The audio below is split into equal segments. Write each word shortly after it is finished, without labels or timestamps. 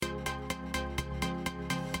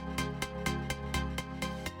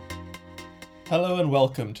Hello and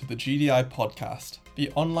welcome to the GDI Podcast, the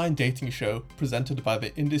online dating show presented by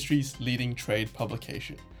the industry's leading trade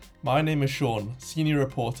publication. My name is Sean, Senior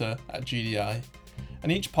Reporter at GDI, and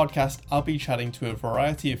each podcast I'll be chatting to a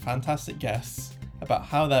variety of fantastic guests about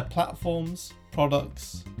how their platforms,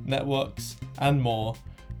 products, networks, and more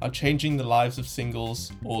are changing the lives of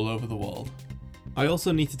singles all over the world. I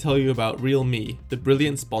also need to tell you about RealMe, the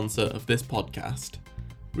brilliant sponsor of this podcast.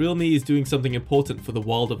 RealMe is doing something important for the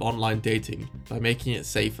world of online dating by making it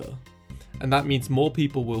safer. And that means more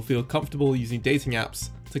people will feel comfortable using dating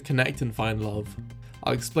apps to connect and find love.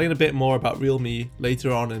 I'll explain a bit more about RealMe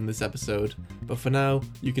later on in this episode, but for now,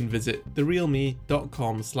 you can visit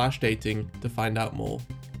therealme.com/dating to find out more.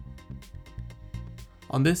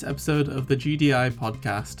 On this episode of the GDI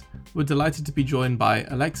Podcast, we're delighted to be joined by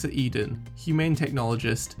Alexa Eden, Humane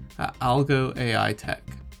Technologist at AlgoAI Tech.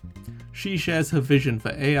 She shares her vision for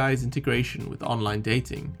AI's integration with online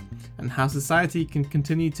dating and how society can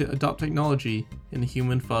continue to adopt technology in a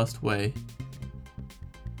human-first way.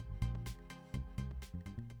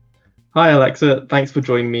 Hi Alexa, thanks for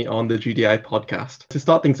joining me on the GDI podcast. To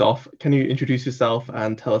start things off, can you introduce yourself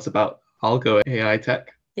and tell us about AlgoAI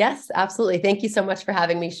Tech? Yes, absolutely. Thank you so much for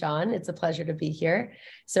having me, Sean. It's a pleasure to be here.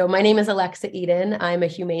 So my name is Alexa Eden. I'm a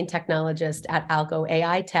humane technologist at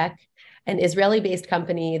AlgoAI Tech, an Israeli-based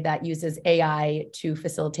company that uses AI to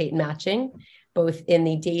facilitate matching, both in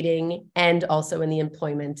the dating and also in the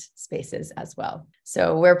employment spaces as well.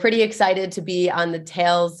 So we're pretty excited to be on the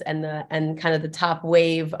tails and kind of the top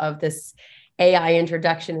wave of this AI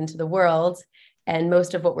introduction into the world. And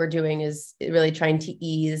most of what we're doing is really trying to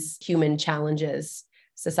ease human challenges,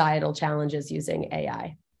 societal challenges using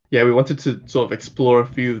AI. Yeah, we wanted to sort of explore a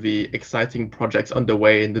few of the exciting projects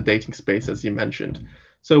underway in the dating space, as you mentioned.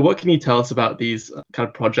 So what can you tell us about these kind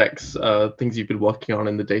of projects, things you've been working on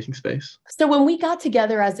in the dating space? So when we got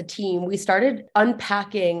together as a team, we started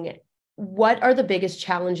unpacking what are the biggest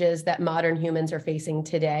challenges that modern humans are facing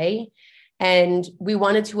today. And we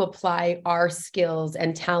wanted to apply our skills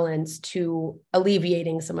and talents to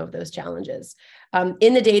alleviating some of those challenges.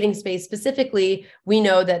 In the dating space specifically, we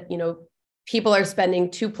know that, people are spending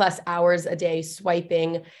 2+ hours a day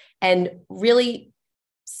swiping and really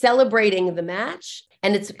celebrating the match.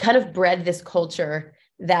 And it's kind of bred this culture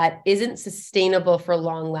that isn't sustainable for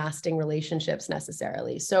long-lasting relationships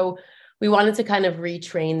necessarily. So we wanted to kind of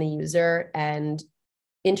retrain the user and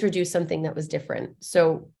introduce something that was different.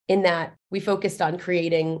 So in that, we focused on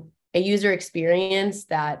creating a user experience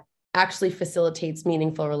that actually facilitates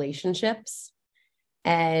meaningful relationships.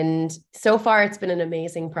 And so far, it's been an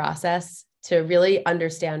amazing process to really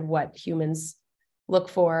understand what humans look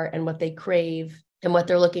for and what they crave and what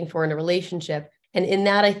they're looking for in a relationship. And in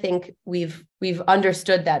that, I think we've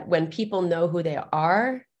understood that when people know who they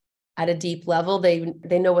are at a deep level,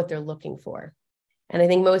 they know what they're looking for. And I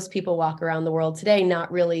think most people walk around the world today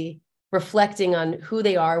not really reflecting on who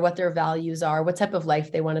they are, what their values are, what type of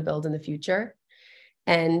life they want to build in the future.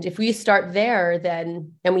 And if we start there,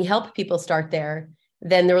 and we help people start there,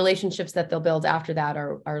 then the relationships that they'll build after that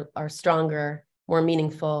are stronger, more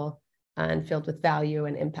meaningful, and filled with value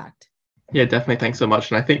and impact. Yeah, definitely. Thanks so much.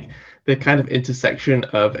 And I think the kind of intersection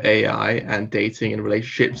of AI and dating and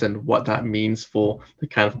relationships and what that means for the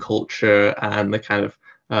kind of culture and the kind of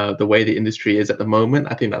the way the industry is at the moment,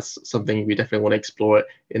 I think that's something we definitely want to explore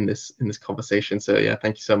in this conversation. So yeah,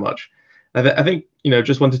 thank you so much. I think,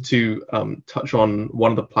 just wanted to touch on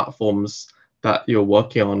one of the platforms that you're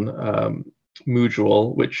working on,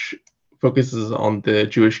 Mutual, which focuses on the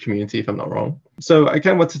Jewish community, if I'm not wrong. So I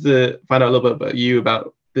kind of wanted to find out a little bit about you,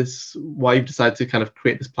 about this, why you've decided to kind of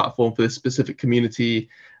create this platform for this specific community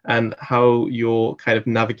and how you're kind of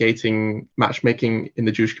navigating matchmaking in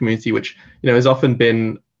the Jewish community, which, has often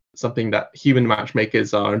been something that human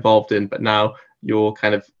matchmakers are involved in, but now you're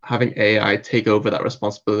kind of having AI take over that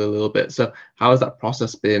responsibility a little bit. So how has that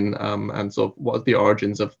process been, and sort of what are the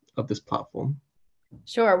origins of this platform?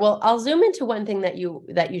 Sure. Well, I'll zoom into one thing that you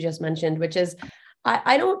just mentioned, which is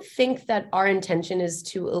I don't think that our intention is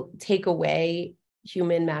to take away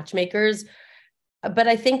human matchmakers, but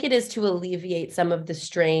I think it is to alleviate some of the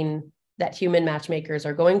strain that human matchmakers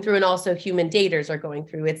are going through and also human daters are going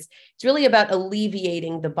through. It's really about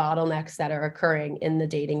alleviating the bottlenecks that are occurring in the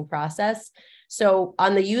dating process. So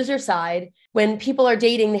on the user side, when people are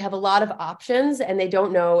dating, they have a lot of options and they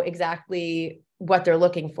don't know exactly what they're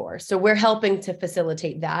looking for. So we're helping to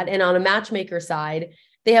facilitate that. And on a matchmaker side,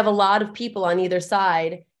 they have a lot of people on either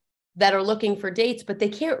side that are looking for dates, but they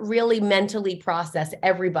can't really mentally process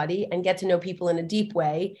everybody and get to know people in a deep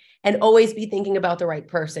way and always be thinking about the right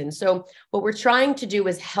person. So what we're trying to do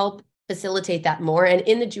is help facilitate that more. And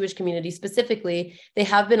in the Jewish community specifically, they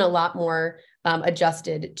have been a lot more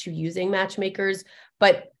adjusted to using matchmakers.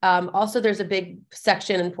 But also there's a big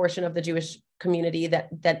section and portion of the Jewish community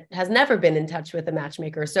that has never been in touch with a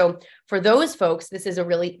matchmaker. So for those folks, this is a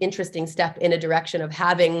really interesting step in a direction of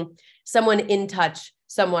having someone in touch,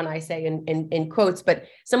 someone I say in quotes, but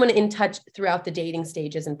someone in touch throughout the dating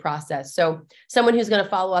stages and process. So someone who's going to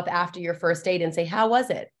follow up after your first date and say, how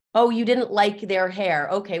was it? Oh, you didn't like their hair.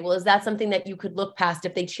 Okay, well, is that something that you could look past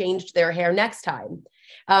if they changed their hair next time?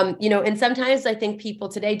 And sometimes I think people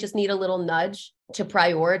today just need a little nudge to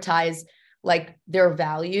prioritize like their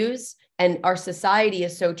values. And our society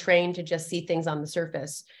is so trained to just see things on the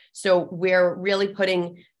surface. So we're really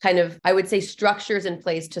putting kind of, I would say, structures in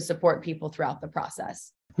place to support people throughout the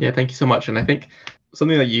process. Yeah, thank you so much. And I think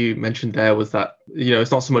something that you mentioned there was that,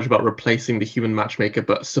 it's not so much about replacing the human matchmaker,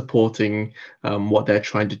 but supporting what they're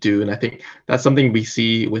trying to do. And I think that's something we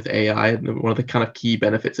see with AI. And one of the kind of key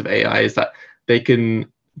benefits of AI is that they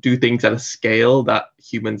can do things at a scale that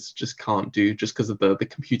humans just can't do just because of the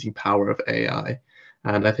computing power of AI.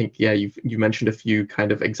 And I think, yeah, you mentioned a few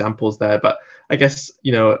kind of examples there, but I guess,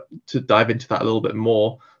 to dive into that a little bit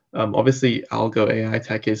more, obviously AlgoAI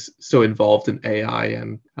Tech is so involved in AI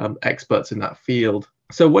and experts in that field.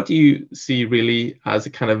 So what do you see really as a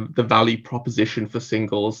kind of the value proposition for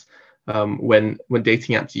singles when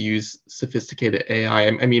dating apps use sophisticated AI?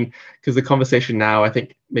 I mean, because the conversation now, I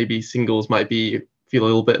think maybe singles might feel a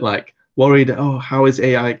little bit like worried, how is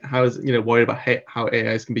AI, worried about how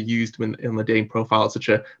AI is going to be used when in the dating profile. It's such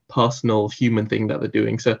a personal human thing that they're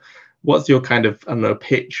doing. So what's your kind of, I don't know,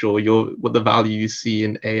 pitch or what the value you see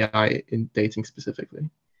in AI in dating specifically?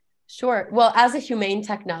 Sure. Well, as a humane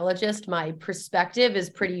technologist, my perspective is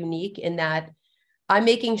pretty unique in that I'm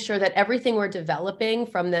making sure that everything we're developing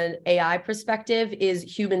from the AI perspective is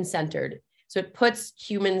human-centered. So it puts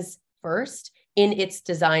humans first in its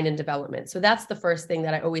design and development. So that's the first thing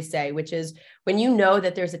that I always say, which is when you know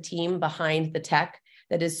that there's a team behind the tech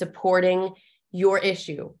that is supporting your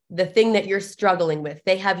issue, the thing that you're struggling with,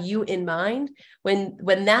 they have you in mind. When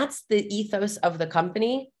that's the ethos of the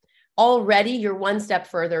company, already you're one step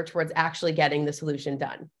further towards actually getting the solution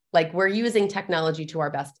done. Like we're using technology to our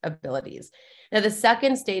best abilities. Now, the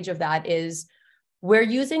second stage of that is we're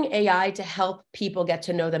using AI to help people get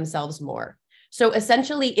to know themselves more. So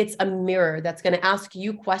essentially, it's a mirror that's going to ask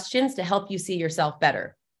you questions to help you see yourself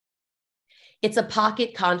better. It's a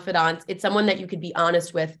pocket confidant. It's someone that you could be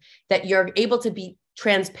honest with, that you're able to be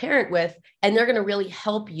transparent with, and they're going to really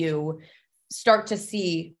help you start to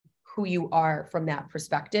see who you are from that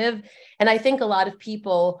perspective. And I think a lot of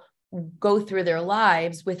people go through their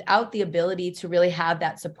lives without the ability to really have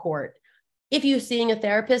that support. If you're seeing a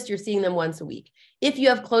therapist, you're seeing them once a week. If you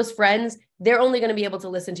have close friends, they're only going to be able to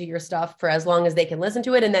listen to your stuff for as long as they can listen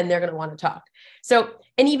to it, and then they're going to want to talk. So,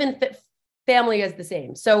 and even family is the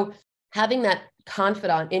same. So having that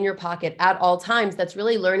confidant in your pocket at all times that's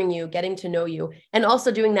really learning you, getting to know you, and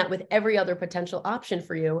also doing that with every other potential option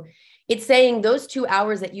for you, it's saying those 2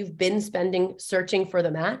 hours that you've been spending searching for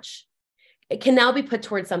the match, it can now be put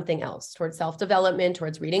towards something else, towards self-development,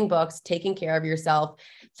 towards reading books, taking care of yourself,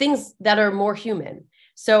 things that are more human.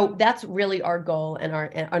 So that's really our goal, and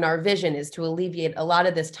our vision is to alleviate a lot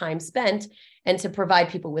of this time spent and to provide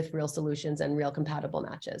people with real solutions and real compatible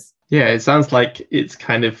matches. Yeah, it sounds like it's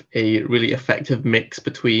kind of a really effective mix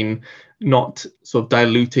between not sort of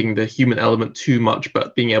diluting the human element too much,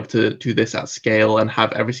 but being able to do this at scale and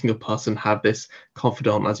have every single person have this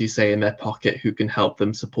confidant, as you say, in their pocket who can help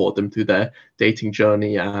them, support them through their dating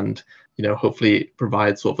journey and, hopefully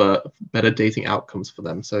provide sort of a better dating outcomes for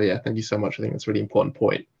them. So yeah, thank you so much. I think that's a really important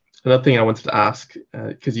point. Another thing I wanted to ask,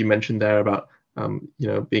 because you mentioned there about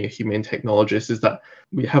being a humane technologist, is that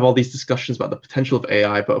we have all these discussions about the potential of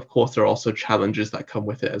AI, but of course there are also challenges that come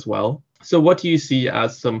with it as well. So what do you see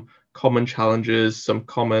as some common challenges, some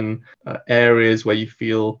common areas where you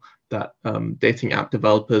feel that dating app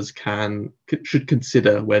developers should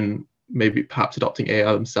consider when maybe perhaps adopting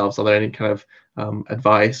AI themselves? Are there any kind of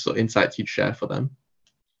advice or insights you'd share for them?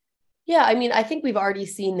 Yeah, I mean, I think we've already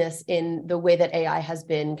seen this in the way that AI has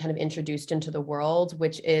been kind of introduced into the world,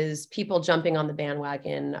 which is people jumping on the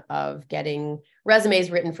bandwagon of getting resumes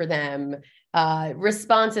written for them,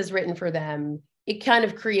 responses written for them. It kind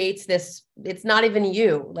of creates this, it's not even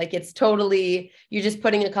you, like it's totally, you're just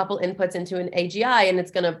putting a couple inputs into an AGI and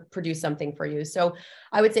it's going to produce something for you. So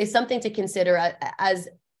I would say something to consider as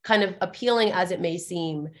kind of appealing as it may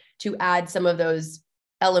seem to add some of those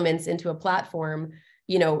elements into a platform.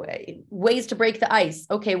 Ways to break the ice.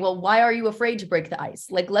 Okay, well, why are you afraid to break the ice?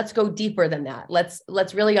 Like, let's go deeper than that.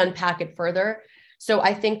 Let's really unpack it further. So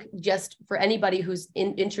I think just for anybody who's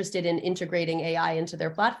interested in integrating AI into their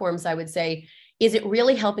platforms, I would say is it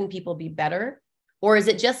really helping people be better? Or is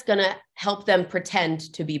it just going to help them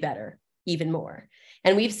pretend to be better even more?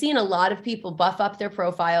 And we've seen a lot of people buff up their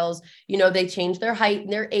profiles. They change their height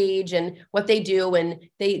and their age and what they do. And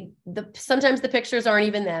sometimes the pictures aren't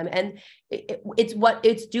even them. And it's what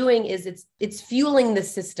it's doing is it's fueling the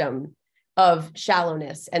system of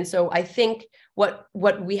shallowness. And so I think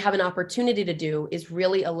what we have an opportunity to do is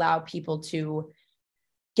really allow people to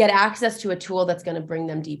get access to a tool that's going to bring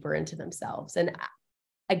them deeper into themselves. And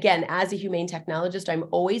again, as a humane technologist, I'm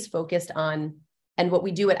always focused on, and what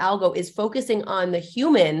we do at Algo is focusing on the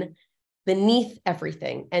human beneath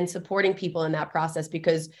everything and supporting people in that process,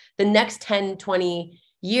 because the next 10, 20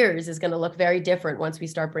 years is going to look very different once we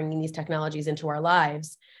start bringing these technologies into our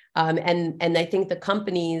lives. And I think the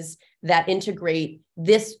companies that integrate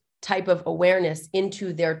this type of awareness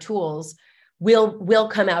into their tools will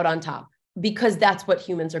come out on top, because that's what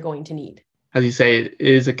humans are going to need. As you say, it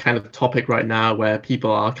is a kind of topic right now where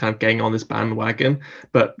people are kind of getting on this bandwagon.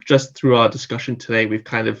 But just through our discussion today, we've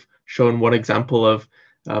kind of shown one example of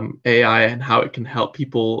AI and how it can help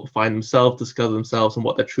people find themselves, discover themselves and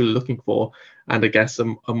what they're truly looking for. And I guess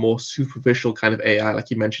a more superficial kind of AI,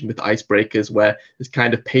 like you mentioned with icebreakers, where it's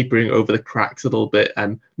kind of papering over the cracks a little bit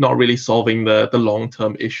and not really solving the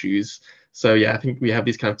long-term issues. So yeah, I think we have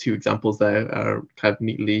these kind of two examples there, kind of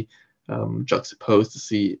neatly juxtaposed to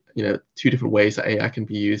see, two different ways that AI can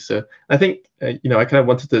be used. So I think, I kind of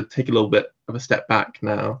wanted to take a little bit of a step back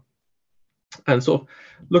now and sort of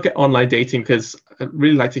look at online dating, because I'd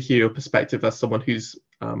really like to hear your perspective as someone who's,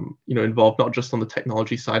 involved not just on the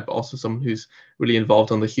technology side, but also someone who's really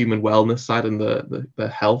involved on the human wellness side and the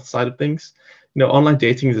health side of things. Online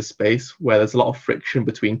dating is a space where there's a lot of friction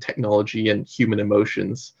between technology and human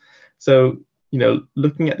emotions. So,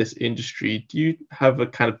 looking at this industry, do you have a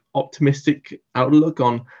kind of optimistic outlook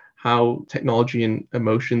on how technology and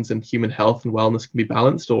emotions and human health and wellness can be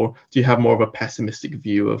balanced? Or do you have more of a pessimistic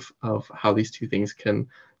view of how these two things can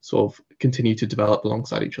sort of continue to develop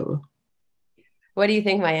alongside each other? What do you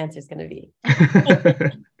think my answer is going to be?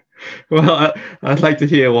 Well, I'd like to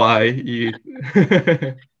hear why you...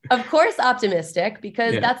 Of course, optimistic,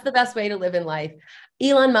 because that's the best way to live in life.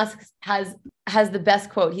 Elon Musk has the best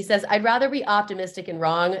quote. He says, "I'd rather be optimistic and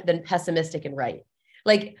wrong than pessimistic and right."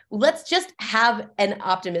 Like, let's just have an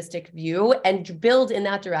optimistic view and build in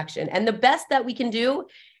that direction. And the best that we can do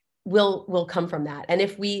will come from that. And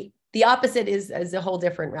the opposite is a whole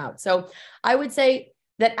different route. So I would say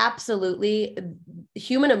that absolutely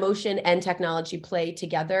human emotion and technology play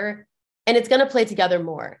together, and it's going to play together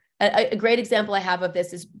more. A great example I have of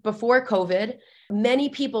this is before COVID, many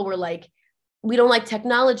people were like, we don't like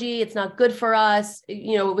technology. It's not good for us.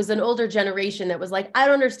 It was an older generation that was like, I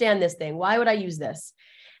don't understand this thing. Why would I use this?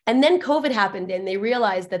 And then COVID happened and they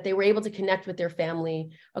realized that they were able to connect with their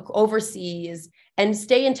family overseas and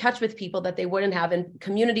stay in touch with people that they wouldn't have. And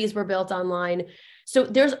communities were built online. So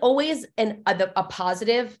there's always a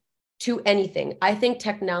positive to anything. I think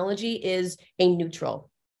technology is a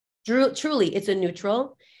neutral. Truly, it's a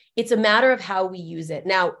neutral. It's a matter of how we use it.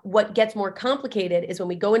 Now, what gets more complicated is when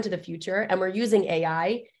we go into the future and we're using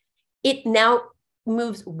AI, it now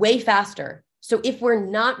moves way faster. So if we're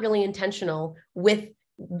not really intentional with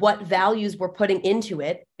what values we're putting into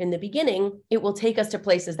it in the beginning, it will take us to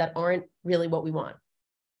places that aren't really what we want.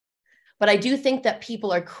 But I do think that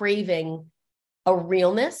people are craving a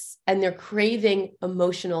realness and they're craving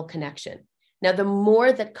emotional connection. Now, the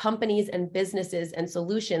more that companies and businesses and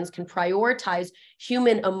solutions can prioritize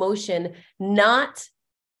human emotion, not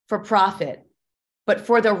for profit, but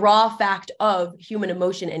for the raw fact of human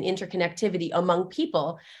emotion and interconnectivity among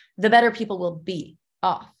people, the better people will be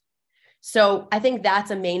off. So I think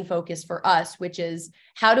that's a main focus for us, which is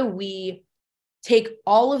how do we take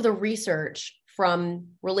all of the research from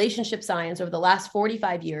relationship science over the last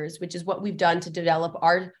 45 years, which is what we've done to develop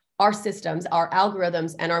our systems, our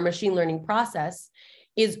algorithms, and our machine learning process,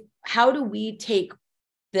 is how do we take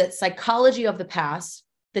the psychology of the past,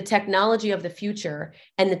 the technology of the future,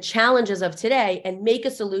 and the challenges of today and make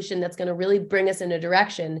a solution that's going to really bring us in a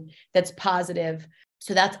direction that's positive.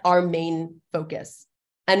 So that's our main focus.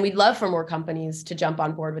 And we'd love for more companies to jump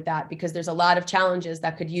on board with that, because there's a lot of challenges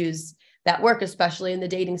that could use that work, especially in the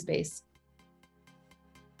dating space.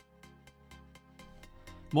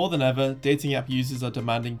 More than ever, dating app users are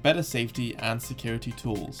demanding better safety and security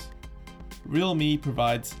tools. RealMe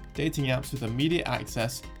provides dating apps with immediate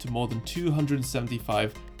access to more than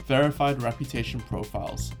 275 verified reputation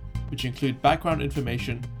profiles, which include background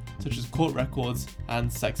information such as court records and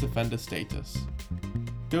sex offender status.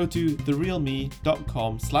 Go to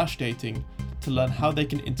therealme.com/dating to learn how they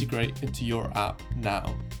can integrate into your app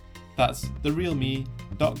now. That's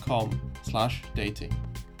therealme.com/dating. podcast.com/dating.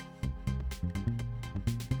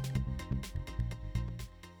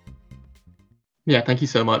 Yeah, thank you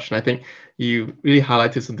so much. And I think you really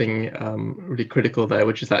highlighted something really critical there,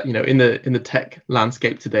 which is that, in the tech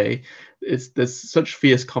landscape today, there's such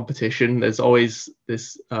fierce competition. There's always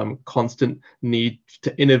this constant need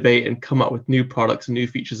to innovate and come up with new products, new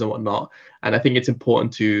features and whatnot. And I think it's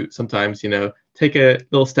important to sometimes, take a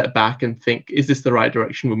little step back and think, is this the right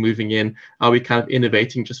direction we're moving in? Are we kind of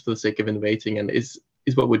innovating just for the sake of innovating? And is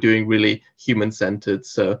what we're doing really human-centered?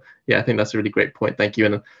 So yeah, I think that's a really great point. Thank you.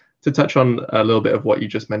 And to touch on a little bit of what you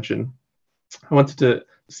just mentioned, I wanted to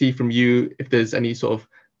see from you if there's any sort of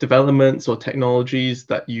developments or technologies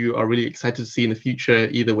that you are really excited to see in the future,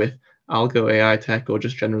 either with AlgoAI Tech or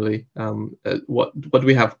just generally. What do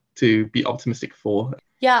we have to be optimistic for?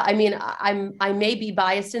 Yeah, I mean, I may be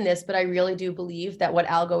biased in this, but I really do believe that what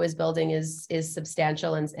Algo is building is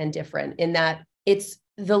substantial and different in that it's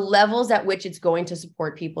the levels at which it's going to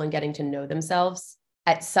support people in getting to know themselves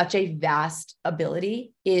at such a vast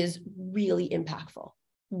ability is really impactful,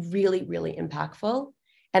 really, really impactful.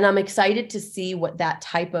 And I'm excited to see what that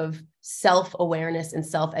type of self-awareness and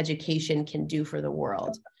self-education can do for the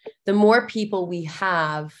world. The more people we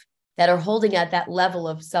have that are holding at that level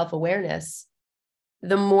of self-awareness,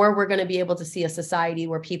 the more we're going to be able to see a society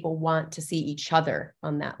where people want to see each other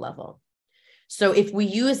on that level. So if we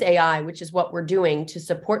use AI, which is what we're doing to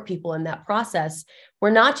support people in that process, we're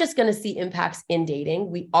not just going to see impacts in dating.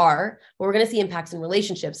 But we're going to see impacts in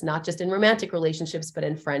relationships, not just in romantic relationships, but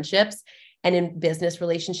in friendships and in business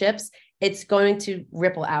relationships. It's going to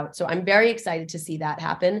ripple out. So I'm very excited to see that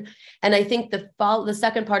happen. And I think the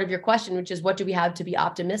second part of your question, which is what do we have to be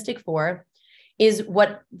optimistic for, is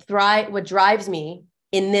what drives me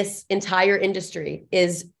in this entire industry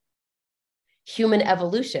is human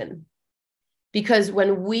evolution. Because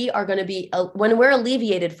when we're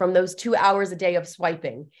alleviated from those 2 hours a day of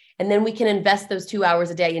swiping, and then we can invest those 2 hours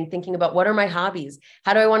a day in thinking about what are my hobbies?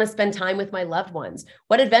 How do I want to spend time with my loved ones?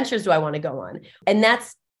 What adventures do I want to go on? And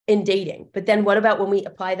that's in dating. But then what about when we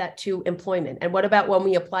apply that to employment? And what about when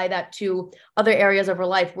we apply that to other areas of our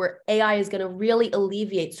life where AI is going to really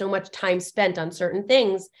alleviate so much time spent on certain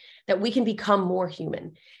things that we can become more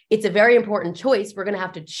human? It's a very important choice. We're going to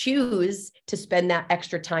have to choose to spend that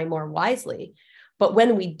extra time more wisely. But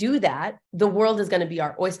when we do that, the world is going to be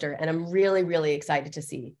our oyster. And I'm really, really excited to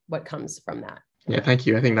see what comes from that. Yeah, thank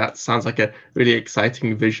you. I think that sounds like a really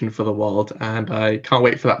exciting vision for the world, and I can't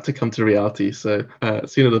wait for that to come to reality. So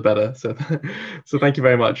sooner the better. So thank you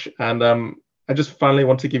very much. And I just finally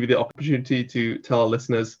want to give you the opportunity to tell our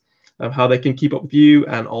listeners how they can keep up with you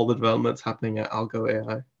and all the developments happening at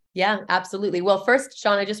AlgoAI. Yeah, absolutely. Well, first,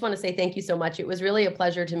 Sean, I just want to say thank you so much. It was really a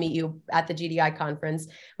pleasure to meet you at the GDI conference.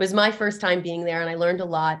 It was my first time being there and I learned a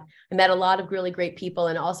lot. I met a lot of really great people,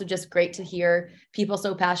 and also just great to hear people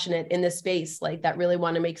so passionate in this space, like that really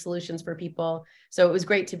want to make solutions for people. So it was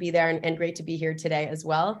great to be there and great to be here today as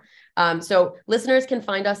well. So listeners can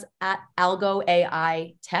find us at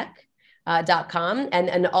AlgoAITech.com.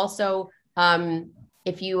 And also,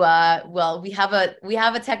 if you, we have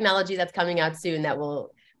a technology that's coming out soon that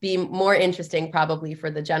will be more interesting probably for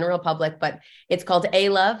the general public, but it's called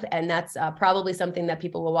A-Love. And that's probably something that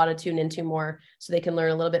people will want to tune into more so they can learn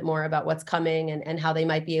a little bit more about what's coming and how they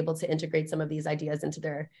might be able to integrate some of these ideas into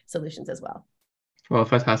their solutions as well. Well,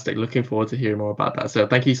 fantastic. Looking forward to hearing more about that. So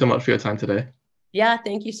thank you so much for your time today. Yeah,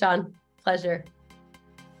 thank you, Sean. Pleasure.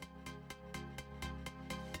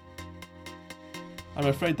 I'm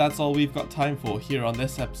afraid that's all we've got time for here on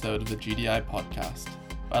this episode of the GDI Podcast.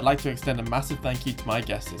 I'd like to extend a massive thank you to my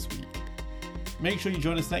guest this week. Make sure you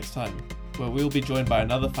join us next time, where we'll be joined by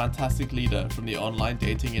another fantastic leader from the online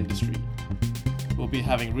dating industry. We'll be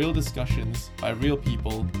having real discussions by real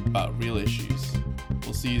people about real issues.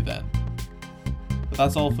 We'll see you then. But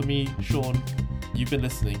that's all for me, Sean. You've been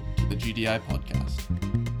listening to the GDI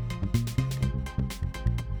Podcast.